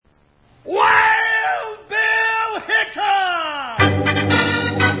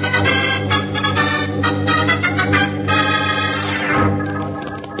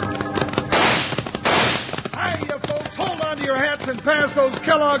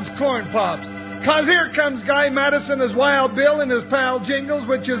Kellogg's Corn Pops. 'Cause here comes Guy Madison as Wild Bill and his pal Jingles,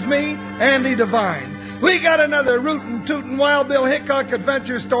 which is me, Andy Devine. We got another rootin' tootin' Wild Bill Hickok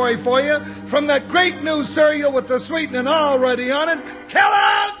adventure story for you from that great new cereal with the sweetening already on it,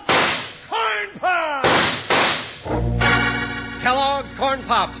 Kellogg's Corn Pops! Kellogg's Corn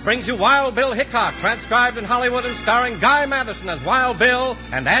Pops brings you Wild Bill Hickok, transcribed in Hollywood and starring Guy Madison as Wild Bill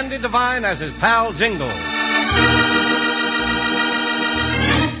and Andy Devine as his pal Jingles.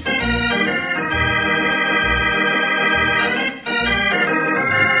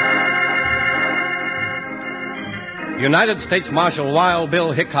 United States Marshal Wild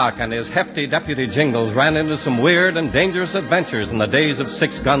Bill Hickok and his hefty deputy Jingles ran into some weird and dangerous adventures in the days of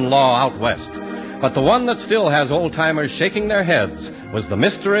six-gun law out west. But the one that still has old-timers shaking their heads was the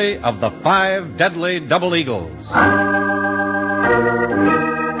mystery of the 5 deadly double eagles.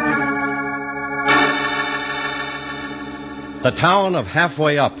 The town of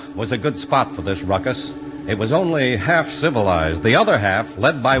Halfway Up was a good spot for this ruckus. It was only half civilized. The other half,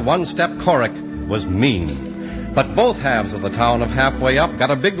 led by One-Step Coric, was mean. But both halves of the town of Halfway Up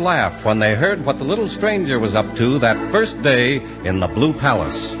got a big laugh when they heard what the little stranger was up to that first day in the Blue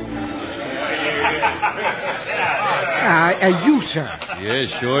Palace. You, sir. Yes,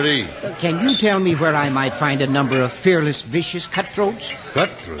 Shorty. Can you tell me where I might find a number of fearless, vicious cutthroats?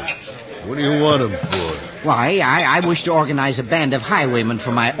 Cutthroats? What do you want them for? Why, I wish to organize a band of highwaymen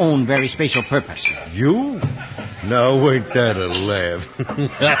for my own very special purpose. You? Now, ain't that a laugh?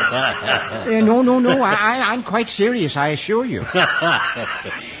 No. I'm quite serious, I assure you.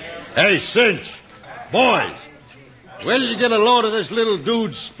 Hey, Cinch. Boys. Where did you get a load of this little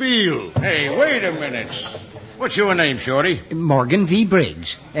dude's spiel? Hey, wait a minute. What's your name, Shorty? Morgan V.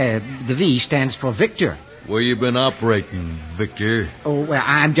 Briggs. The V stands for Victor. Where you been operating, Victor? Oh, well,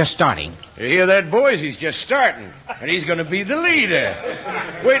 I'm just starting. You hear that, boys? He's just starting. And he's going to be the leader.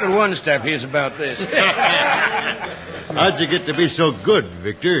 Wait till One-Step hears about this. How'd you get to be so good,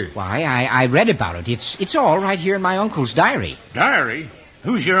 Victor? Why, I read about it. It's all right here in my uncle's diary. Diary?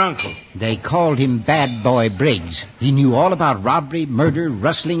 Who's your uncle? They called him Bad Boy Briggs. He knew all about robbery, murder,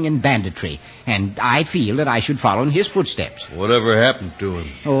 rustling, and banditry. And I feel that I should follow in his footsteps. Whatever happened to him?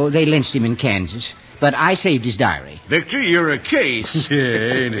 Oh, they lynched him in Kansas. But I saved his diary. Victor, you're a case. Yeah,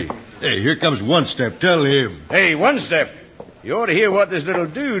 ain't he? Hey, here comes One-Step. Tell him. Hey, One-Step. You ought to hear what this little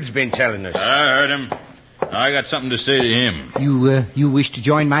dude's been telling us. I heard him. I got something to say to him. You wish to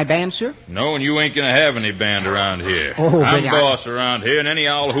join my band, sir? No, and you ain't going to have any band around here. Oh, I'm but boss around here, and any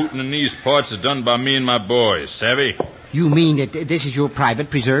owl hooting in these parts is done by me and my boys. Savvy? You mean that this is your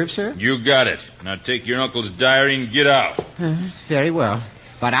private preserve, sir? You got it. Now take your uncle's diary and get out. Very well.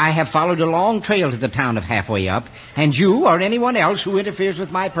 But I have followed a long trail to the town of Halfway Up, and you or anyone else who interferes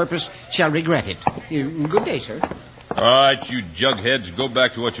with my purpose shall regret it. Good day, sir. All right, you jugheads, go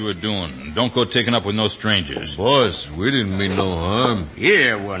back to what you were doing. Don't go taking up with no strangers. Boss, we didn't mean no harm.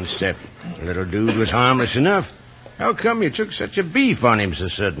 Yeah, One-Step. The little dude was harmless enough. How come you took such a beef on him so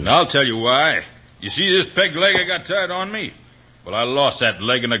sudden? I'll tell you why. You see this peg leg I got tied on me? Well, I lost that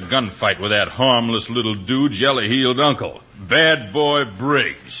leg in a gunfight with that harmless little dude's yellow-heeled uncle, Bad Boy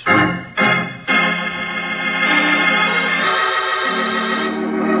Briggs.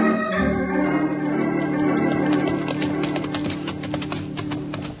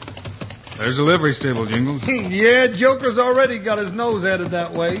 There's a livery stable, Jingles. Yeah, Joker's already got his nose headed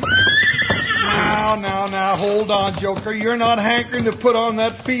that way. Now, hold on, Joker. You're not hankering to put on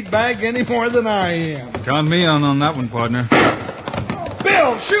that feed bag any more than I am. Count me on that one, partner.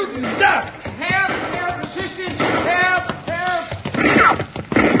 Bill, shooting duck! Help, assistance, help!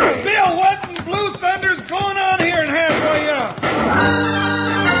 Bill, what in blue thunder's going on here in Halfway Up?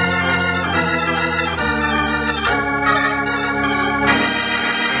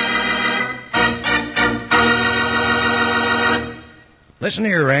 Listen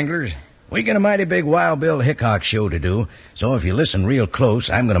here, Wranglers. We got a mighty big Wild Bill Hickok show to do, so if you listen real close,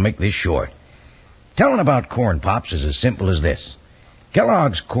 I'm going to make this short. Telling about Corn Pops is as simple as this.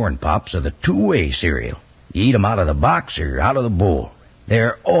 Kellogg's Corn Pops are the two-way cereal. You eat them out of the box or out of the bowl.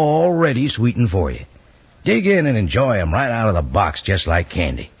 They're already sweetened for you. Dig in and enjoy them right out of the box just like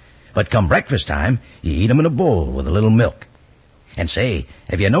candy. But come breakfast time, you eat them in a bowl with a little milk. And say,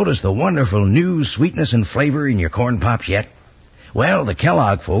 have you noticed the wonderful new sweetness and flavor in your Corn Pops yet? Well, the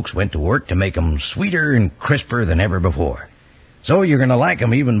Kellogg folks went to work to make 'em sweeter and crisper than ever before. So you're going to like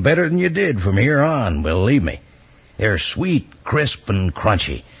 'em even better than you did from here on, believe me. They're sweet, crisp, and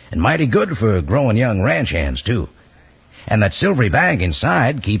crunchy, and mighty good for growing young ranch hands, too. And that silvery bag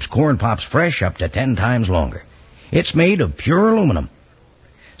inside keeps Corn Pops fresh up to 10 times longer. It's made of pure aluminum.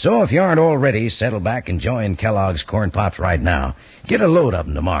 So if you aren't already, settle back and join Kellogg's Corn Pops right now. Get a load of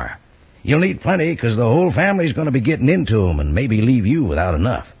them tomorrow. You'll need plenty because the whole family's going to be getting into them and maybe leave you without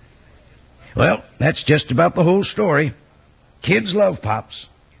enough. Well, that's just about the whole story. Kids love Pops,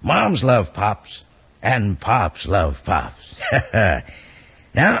 moms love Pops, and Pops love Pops.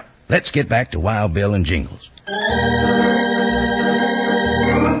 Now, let's get back to Wild Bill and Jingles.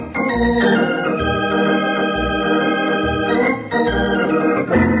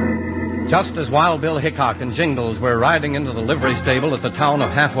 Just as Wild Bill Hickok and Jingles were riding into the livery stable at the town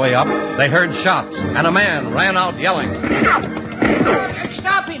of Halfway Up, they heard shots, and a man ran out yelling.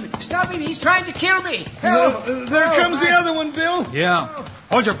 Stop him! Stop him! He's trying to kill me! There comes the other one, Bill. Yeah.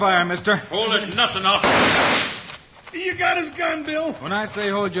 Hold your fire, mister. Hold it, nothing up. You got his gun, Bill. When I say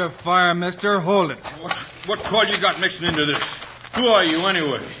hold your fire, mister, hold it. What call you got mixing into this? Who are you,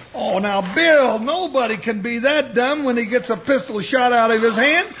 anyway? Oh, now, Bill, nobody can be that dumb when he gets a pistol shot out of his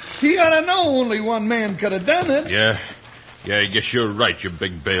hand. He ought to know only one man could have done it. Yeah, I guess you're right, you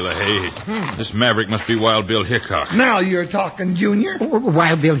big bale of hay. This maverick must be Wild Bill Hickok. Now you're talking, Junior.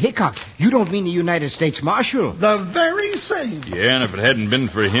 Wild Bill Hickok. You don't mean the United States Marshal? The very same. Yeah, and if it hadn't been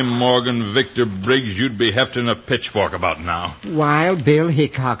for him, Morgan Victor Briggs, you'd be hefting a pitchfork about now. Wild Bill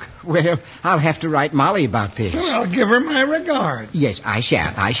Hickok. Well, I'll have to write Molly about this. Well, give her my regard. Yes, I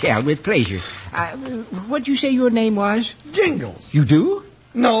shall, with pleasure. What'd you say your name was? Jingles. You do?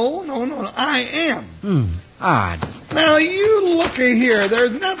 No, I am. Odd. Now, you looky here.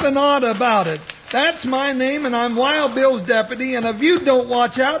 There's nothing odd about it. That's my name, and I'm Wild Bill's deputy, and if you don't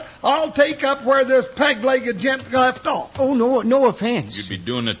watch out, I'll take up where this peg-legged gent left off. Oh, no offense. You'd be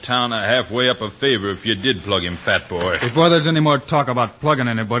doing the town Halfway Up a favor if you did plug him, fat boy. Before there's any more talk about plugging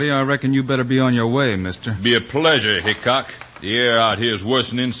anybody, I reckon you better be on your way, mister. Be a pleasure, Hickok. The air out here is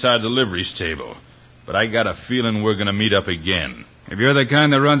worse than inside the livery stable. But I got a feeling we're going to meet up again. If you're the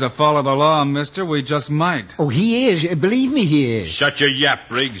kind that runs afoul of the law, mister, we just might. Oh, he is. Believe me, he is. Shut your yap,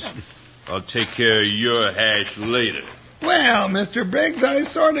 Briggs. I'll take care of your hash later. Well, Mr. Briggs, I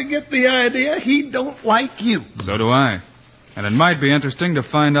sort of get the idea he don't like you. So do I. And it might be interesting to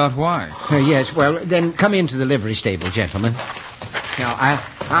find out why. Yes, well, then come into the livery stable, gentlemen. Now,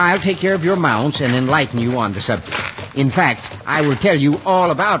 I'll take care of your mounts and enlighten you on the subject. In fact, I will tell you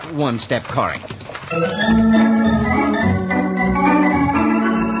all about one-step coring.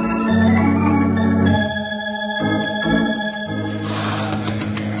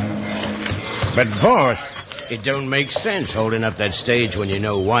 But, boss, it don't make sense holding up that stage when you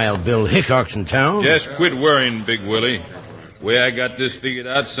know Wild Bill Hickok's in town. Just quit worrying, Big Willie. Way I got this figured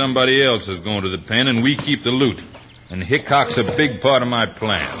out, somebody else is going to the pen, and we keep the loot. And Hickok's a big part of my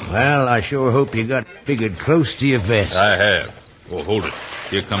plan. Well, I sure hope you got figured close to your vest. I have. Oh, hold it.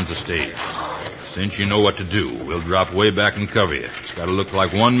 Here comes the stage. Since you know what to do, we'll drop way back and cover you. It's got to look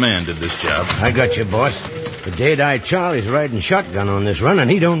like one man did this job. I got you, boss. The Dead-Eye Charlie's riding shotgun on this run,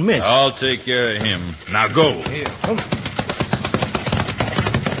 and he don't miss. I'll take care of him. Now go. Here, come.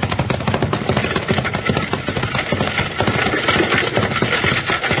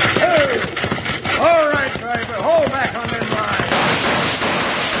 All right, driver, hold back on them lines.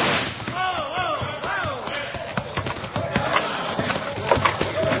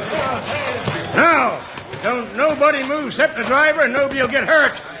 Now, don't nobody move except the driver, and nobody will get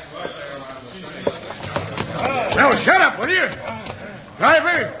hurt. Now, shut up, will you?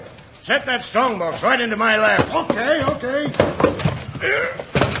 Driver, set that strongbox right into my lap. Okay.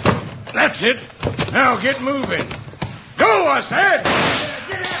 That's it. Now get moving. Go, I said.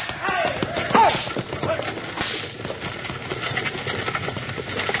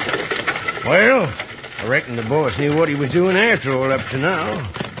 Well, I reckon the boss knew what he was doing after all up to now.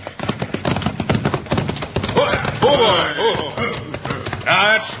 Now,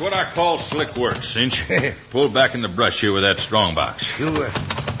 that's what I call slick work, Cinch. Pull back in the brush here with that strongbox. Sure.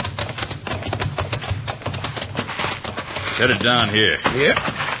 Set it down here. Yep.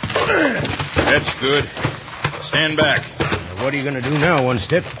 That's good. Stand back. Now, what are you going to do now, One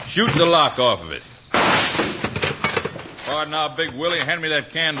Step? Shoot the lock off of it. All right, now, Big Willie, hand me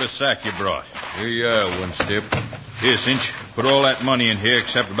that canvas sack you brought. Here you are, One Step. Here, Cinch, put all that money in here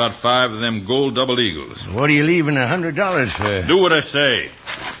except about 5 of them gold double eagles. What are you leaving $100 for? Do what I say.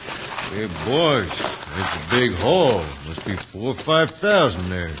 Hey, boys, it's a big haul. Must be 4,000 or 5,000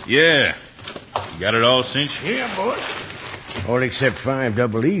 there. Yeah. You got it all, Cinch? Yeah, boss. All except 5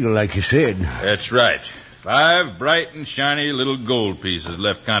 double eagle, like you said. That's right. 5 bright and shiny little gold pieces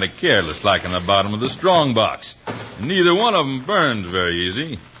left kind of careless like in the bottom of the strong box. And neither one of them burns very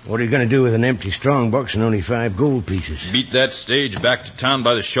easy. What are you going to do with an empty strong box and only 5 gold pieces? Beat that stage back to town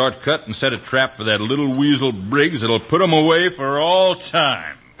by the shortcut and set a trap for that little weasel Briggs that'll put 'em away for all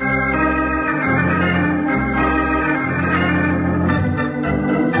time.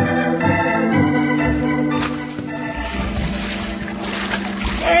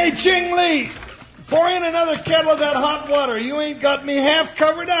 Ching Lee, pour in another kettle of that hot water. You ain't got me half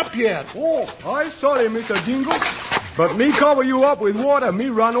covered up yet. Oh, I sorry, Mr. Jingle. But me cover you up with water, me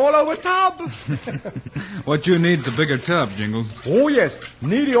run all over tub. What you need's a bigger tub, Jingles. Oh, yes.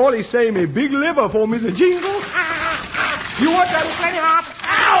 Needy only say me big liver for Mr. Jingle. You want that plenty hot?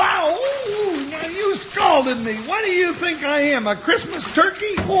 Ow, ow! Ooh, now you scalded me. What do you think I am, a Christmas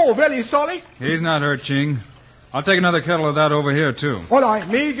turkey? Oh, very sorry. He's not hurt, Ching. I'll take another kettle of that over here, too. All right,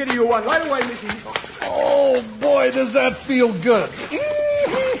 me give you one right away, Mr. Oh, boy, does that feel good.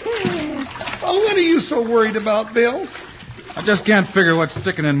 Oh, what are you so worried about, Bill? I just can't figure what's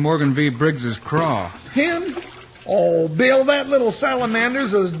sticking in Morgan V. Briggs's craw. Him? Oh, Bill, that little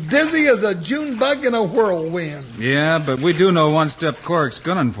salamander's as dizzy as a June bug in a whirlwind. Yeah, but we do know One-Step Corrick's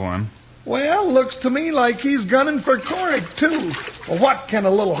gunning for him. Well, looks to me like he's gunning for Corrick, too. Well, what can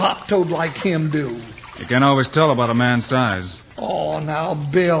a little hop toad like him do? You can't always tell about a man's size. Oh, now,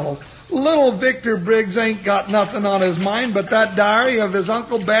 Bill, little Victor Briggs ain't got nothing on his mind but that diary of his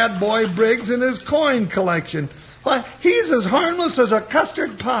Uncle Bad Boy Briggs and his coin collection. Why, he's as harmless as a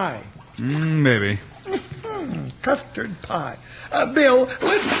custard pie. Maybe. Custard pie. Bill,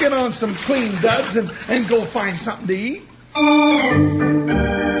 let's get on some clean duds and go find something to eat.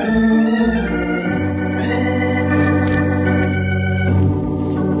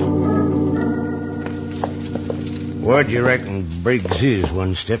 What do you reckon Briggs is,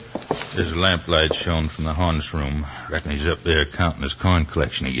 One-Step? This lamplight shone from the harness room. Reckon he's up there counting his coin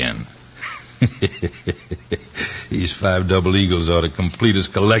collection again. These 5 double eagles ought to complete his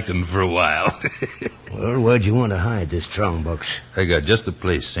collecting for a while. Well, where'd you want to hide this strong box? I got just the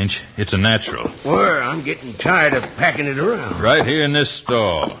place, Cinch. It's a natural. Where? I'm getting tired of packing it around. Right here in this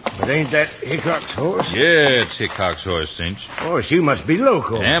stall. But ain't that Hickok's horse? Yeah, it's Hickok's horse, Cinch. Horse, you must be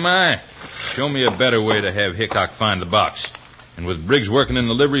local. Am I? Show me a better way to have Hickok find the box. And with Briggs working in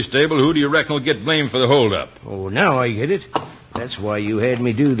the livery stable, who do you reckon will get blamed for the holdup? Oh, now I get it. That's why you had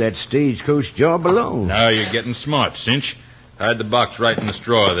me do that stagecoach job alone. Now you're getting smart, Cinch. Hide the box right in the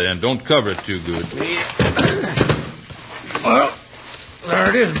straw there, and don't cover it too good. Well, there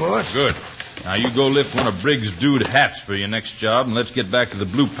it is, boss. Good. Now you go lift one of Briggs' dude hats for your next job, and let's get back to the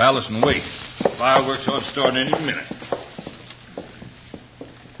Blue Palace and wait. Fireworks ought to start any minute.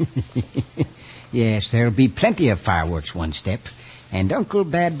 Yes, there'll be plenty of fireworks, One-Step. And Uncle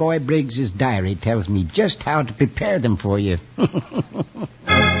Bad Boy Briggs's diary tells me just how to prepare them for you.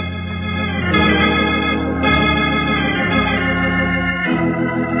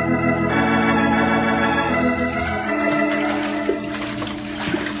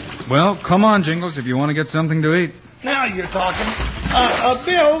 Well, come on, Jingles, if you want to get something to eat. Now you're talking.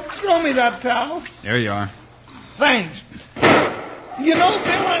 Bill, throw me that towel. There you are. Thanks. You know,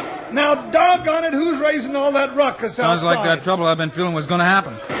 Bill, now doggone it, who's raising all that ruckus Sounds outside? like that trouble I've been feeling was going to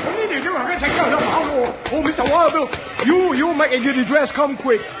happen. Oh, Mr. Wild Bill, you make a good dress come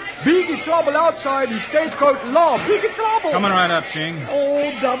quick. Big trouble outside the stagecoach law. Big trouble. Coming right up, Ching.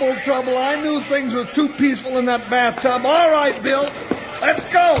 Oh, double trouble. I knew things was too peaceful in that bathtub. All right, Bill. Let's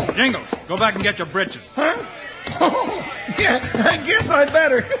go. Jingles, go back and get your britches. Huh? Oh, yeah, I guess I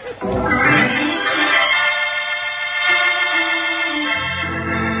better.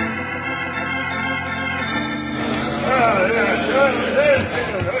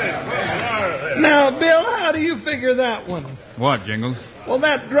 Now, Bill, how do you figure that one? What, Jingles? Well,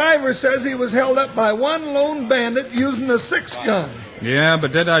 that driver says he was held up by one lone bandit using a 6-gun. Yeah,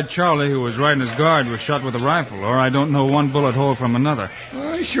 but Dead-Eyed Charlie, who was riding his guard, was shot with a rifle, or I don't know one bullet hole from another.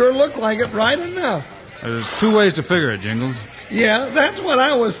 I sure looked like it right enough. There's 2 ways to figure it, Jingles. Yeah, that's what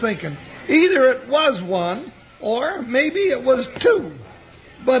I was thinking. Either it was one, or maybe it was 2.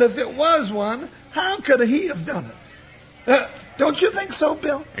 But if it was one, how could he have done it? Don't you think so,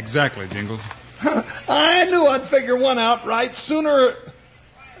 Bill? Exactly, Jingles. I knew I'd figure one out right sooner.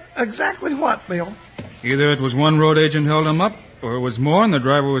 Exactly what, Bill? Either it was one road agent held him up, or it was more and the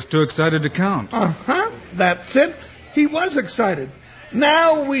driver was too excited to count. Uh-huh. That's it. He was excited.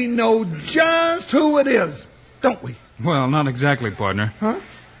 Now we know just who it is, don't we? Well, not exactly, partner. Huh?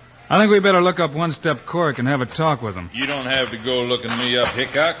 I think we better look up One-Step Corrick and have a talk with him. You don't have to go looking me up,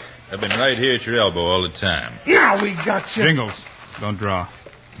 Hickok. I've been right here at your elbow all the time. Now we got you. Jingles, don't draw.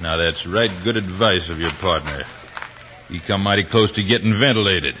 Now, that's right good advice of your partner. You come mighty close to getting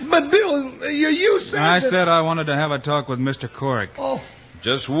ventilated. But, Bill, you said I that... said I wanted to have a talk with Mr. Corrick. Oh,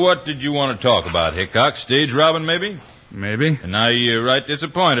 Just what did you want to talk about, Hickok? Stage robbing, maybe? Maybe. And now you're right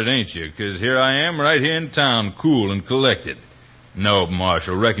disappointed, ain't you? Because here I am right here in town, cool and collected. No,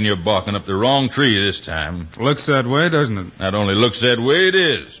 Marshal. Reckon you're barking up the wrong tree this time. Looks that way, doesn't it? Not only looks that way, it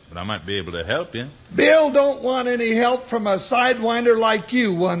is. But I might be able to help you. Bill don't want any help from a sidewinder like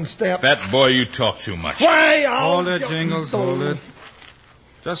you, One Step. Fat boy, you talk too much. Why, I'll Hold it, Jingles, hold it.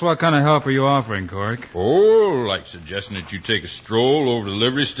 Just what kind of help are you offering, Cork? Oh, like suggesting that you take a stroll over to the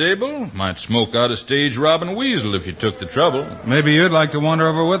livery stable. Might smoke out a stage robbing weasel if you took the trouble. Maybe you'd like to wander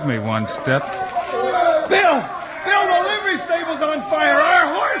over with me, One Step. Bill, the livery stable's on fire. Our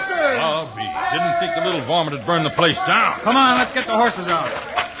horses! I'll be. Didn't think the little varmint would burn the place down. Come on, let's get the horses out.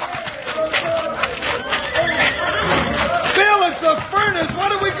 Bill, it's a furnace.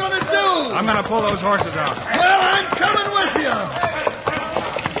 What are we going to do? I'm going to pull those horses out. Well, I'm coming with you.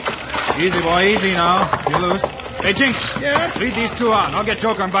 Easy, boy, easy now. You're loose. Hey, Jink. Yeah? Lead these two out. I'll get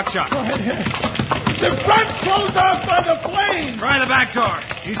Joker and Buckshot. The front's closed off by the flames. Try the back door.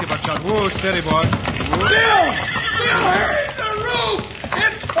 Easy, Buckshot. Whoa, steady, boy. Whoa. Bill, hurry! The roof!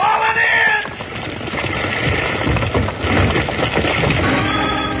 It's falling in!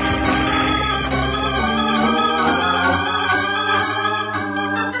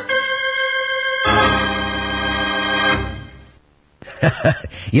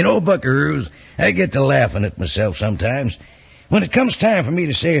 You know, buckaroos, I get to laughing at myself sometimes. When it comes time for me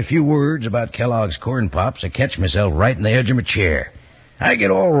to say a few words about Kellogg's Corn Pops, I catch myself right in the edge of my chair. I get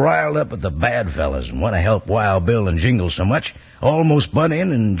all riled up at the bad fellas and want to help Wild Bill and Jingles so much, almost butt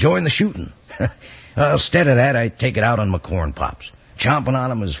in and join the shooting. Instead of that, I take it out on my Corn Pops, chomping on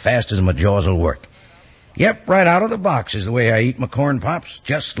them as fast as my jaws will work. Yep, right out of the box is the way I eat my Corn Pops,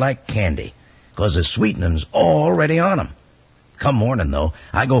 just like candy, 'cause the sweetening's already on 'em. Come morning, though,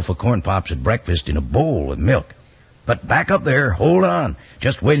 I go for Corn Pops at breakfast in a bowl with milk. But back up there, hold on.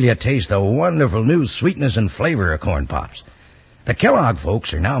 Just wait till you taste the wonderful new sweetness and flavor of Corn Pops. The Kellogg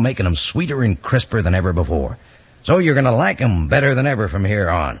folks are now making them sweeter and crisper than ever before. So you're going to like 'em better than ever from here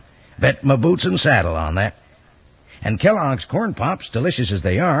on. Bet my boots and saddle on that. And Kellogg's Corn Pops, delicious as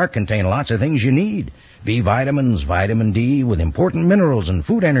they are, contain lots of things you need. B vitamins, vitamin D, with important minerals and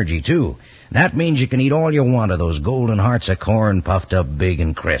food energy, too. That means you can eat all you want of those golden hearts of corn puffed up big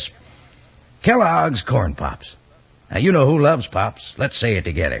and crisp. Kellogg's Corn Pops. Now, you know who loves Pops. Let's say it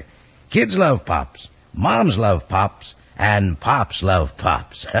together. Kids love Pops, moms love Pops, and Pops love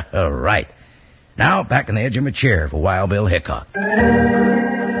Pops. Right. Now, back on the edge of my chair for Wild Bill Hickok.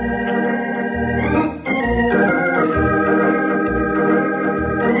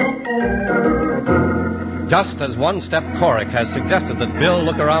 Just as One Step Corrick has suggested that Bill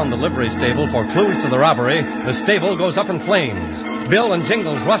look around the livery stable for clues to the robbery, the stable goes up in flames. Bill and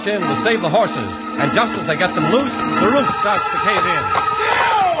Jingles rush in to save the horses, and just as they get them loose, the roof starts to cave in.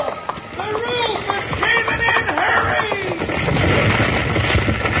 Bill! The roof! It's caving in! Hurry!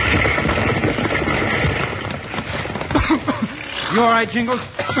 You all right, Jingles?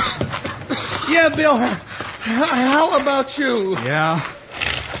 Yeah, Bill. How about you? Yeah.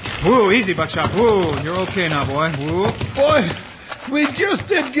 Whoa, easy, Buckshot. Whoa, you're okay now, boy. Whoa. Boy, we just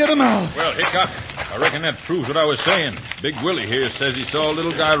did get him out. Well, Hickok, I reckon that proves what I was saying. Big Willie here says he saw a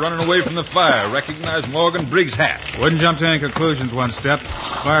little guy running away from the fire. Recognized Morgan Briggs' hat. Wouldn't jump to any conclusions, One Step.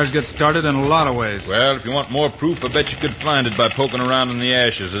 Fires get started in a lot of ways. Well, if you want more proof, I bet you could find it by poking around in the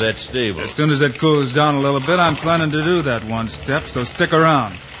ashes of that stable. As soon as it cools down a little bit, I'm planning to do that, One Step, so stick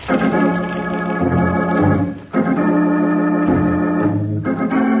around.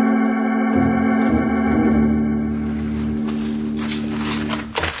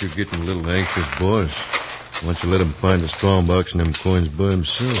 You're getting a little anxious, boys. Why don't you let him find the strong box and them coins by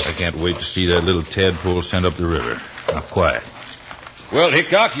himself? I can't wait to see that little tadpole sent up the river. Now, quiet. Well,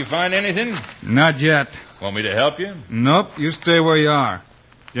 Hickok, you find anything? Not yet. Want me to help you? Nope, you stay where you are.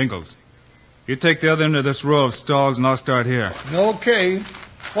 Jingles, you take the other end of this row of stalls and I'll start here. Okay.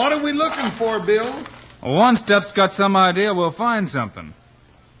 What are we looking for, Bill? One Step's got some idea we'll find something.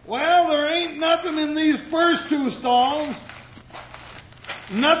 Well, there ain't nothing in these first two stalls.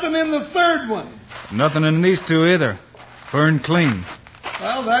 Nothing in the third one. Nothing in these two either. Burned clean.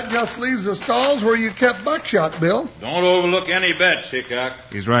 Well, that just leaves the stalls where you kept Buckshot, Bill. Don't overlook any bets, Hickok.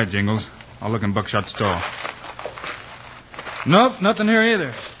 He's right, Jingles. I'll look in Buckshot's stall. Nope, nothing here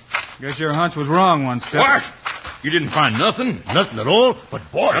either. Guess your hunch was wrong, One Step. What? You didn't find nothing? Nothing at all?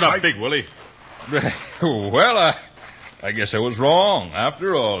 But, boy, Shut up, Big Willie. Well, I guess I was wrong,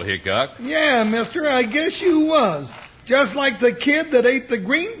 after all, Hickok. Yeah, mister, I guess you was. Just like the kid that ate the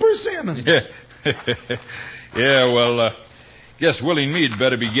green persimmons. Yeah, well, guess Willie and me'd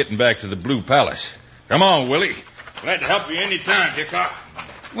better be getting back to the Blue Palace. Come on, Willie. Glad to help you any time, Hickok.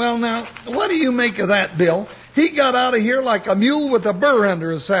 Well, now, what do you make of that, Bill? He got out of here like a mule with a burr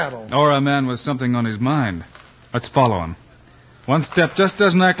under his saddle. Or a man with something on his mind. Let's follow him. One Step just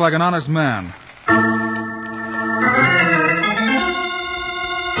doesn't act like an honest man.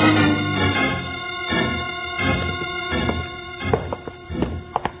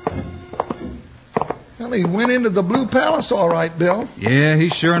 Well, he went into the Blue Palace all right, Bill. Yeah,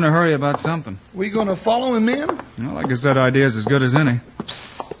 he's sure in a hurry about something. We going to follow him in? Well, I guess that idea's as good as any.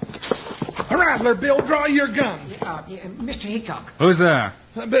 Rattler, Bill, draw your gun. Mr. Hickok. Who's there?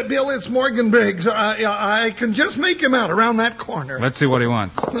 Bill, it's Morgan Briggs. I can just make him out around that corner. Let's see what he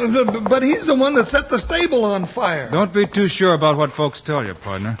wants. But he's the one that set the stable on fire. Don't be too sure about what folks tell you,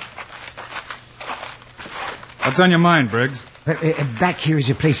 partner. What's on your mind, Briggs? Back here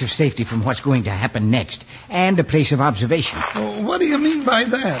is a place of safety from what's going to happen next, and a place of observation. What do you mean by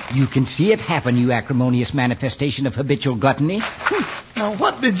that? You can see it happen, you acrimonious manifestation of habitual gluttony. Now,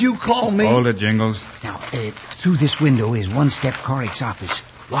 what did you call me? Hold it, Jingles. Now, through this window is One Step Corrick's office.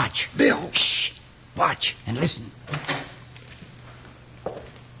 Watch. Bill. Shh. Watch and listen.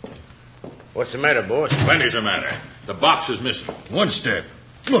 What's the matter, boss? Plenty's the matter. The box is missing. One Step.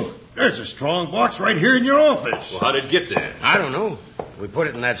 Look, there's a strong box right here in your office. Well, how did it get there? I don't know. We put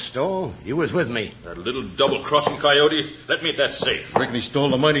it in that store. You was with me. That little double-crossing coyote? Let me at that safe. Reckon he stole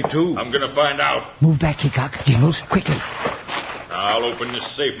the money, too. I'm going to find out. Move back, Hickok. Jingles, quickly. I'll open this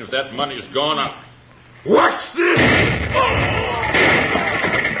safe, and if that money's gone, I'll... What's this?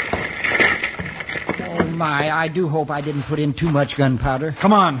 Oh, my. I do hope I didn't put in too much gunpowder.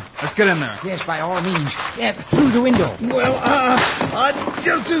 Come on. Let's get in there. Yes, by all means. Yeah, through the window. Well, I'd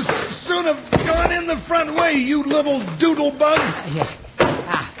just as soon have gone in the front way, you little doodle bug. Yes.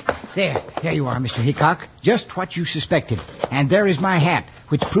 There you are, Mr. Hickok. Just what you suspected. And there is my hat,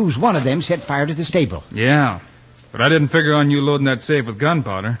 which proves one of them set fire to the stable. Yeah. But I didn't figure on you loading that safe with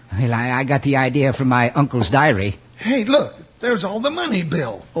gunpowder. Well, I got the idea from my uncle's diary. Hey, look. There's all the money,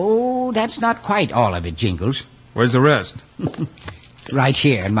 Bill. Oh, that's not quite all of it, Jingles. Where's the rest? Right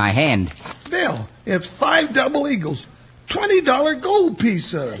here in my hand. Bill, it's 5 double eagles. $20 gold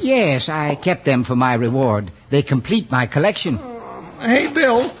pieces. Yes, I kept them for my reward. They complete my collection. Hey,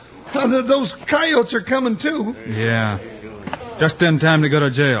 Bill, those coyotes are coming, too. Yeah. Just in time to go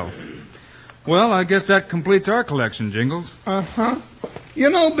to jail. Well, I guess that completes our collection, Jingles. Uh-huh. You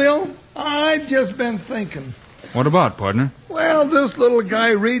know, Bill, I've just been thinking. What about, partner? Well, this little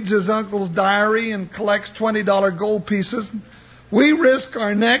guy reads his uncle's diary and collects $20 gold pieces. We risk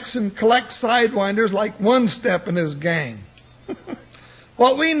our necks and collect sidewinders like One Step and his gang.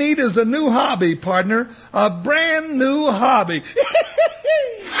 What we need is a new hobby, partner. A brand new hobby.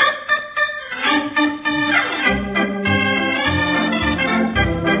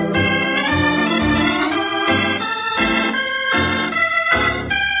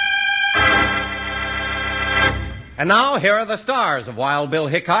 And now, here are the stars of Wild Bill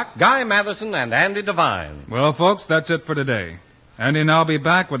Hickok, Guy Madison, and Andy Devine. Well, folks, that's it for today. Andy and I'll be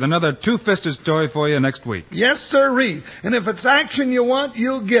back with another two-fisted story for you next week. Yes, sirree. And if it's action you want,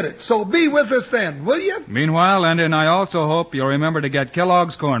 you'll get it. So be with us then, will you? Meanwhile, Andy and I also hope you'll remember to get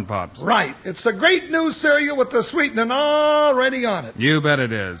Kellogg's Corn Pops. Right. It's a great new cereal with the sweetening already on it. You bet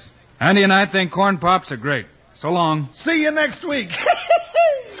it is. Andy and I think Corn Pops are great. So long. See you next week.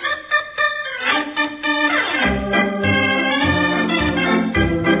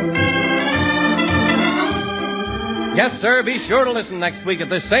 Yes, sir, be sure to listen next week at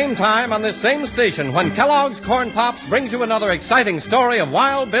this same time on this same station when Kellogg's Corn Pops brings you another exciting story of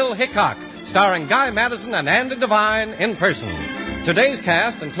Wild Bill Hickok, starring Guy Madison and Andy Devine in person. Today's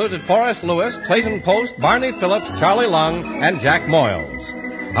cast included Forrest Lewis, Clayton Post, Barney Phillips, Charlie Lung, and Jack Moyles.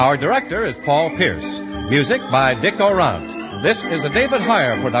 Our director is Paul Pierce. Music by Dick Orant. This is a David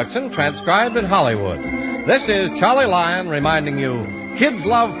Heyer production transcribed in Hollywood. This is Charlie Lyon reminding you, kids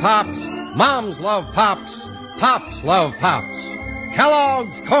love Pops, moms love Pops, Pops love Pops.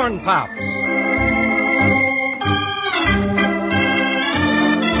 Kellogg's Corn Pops.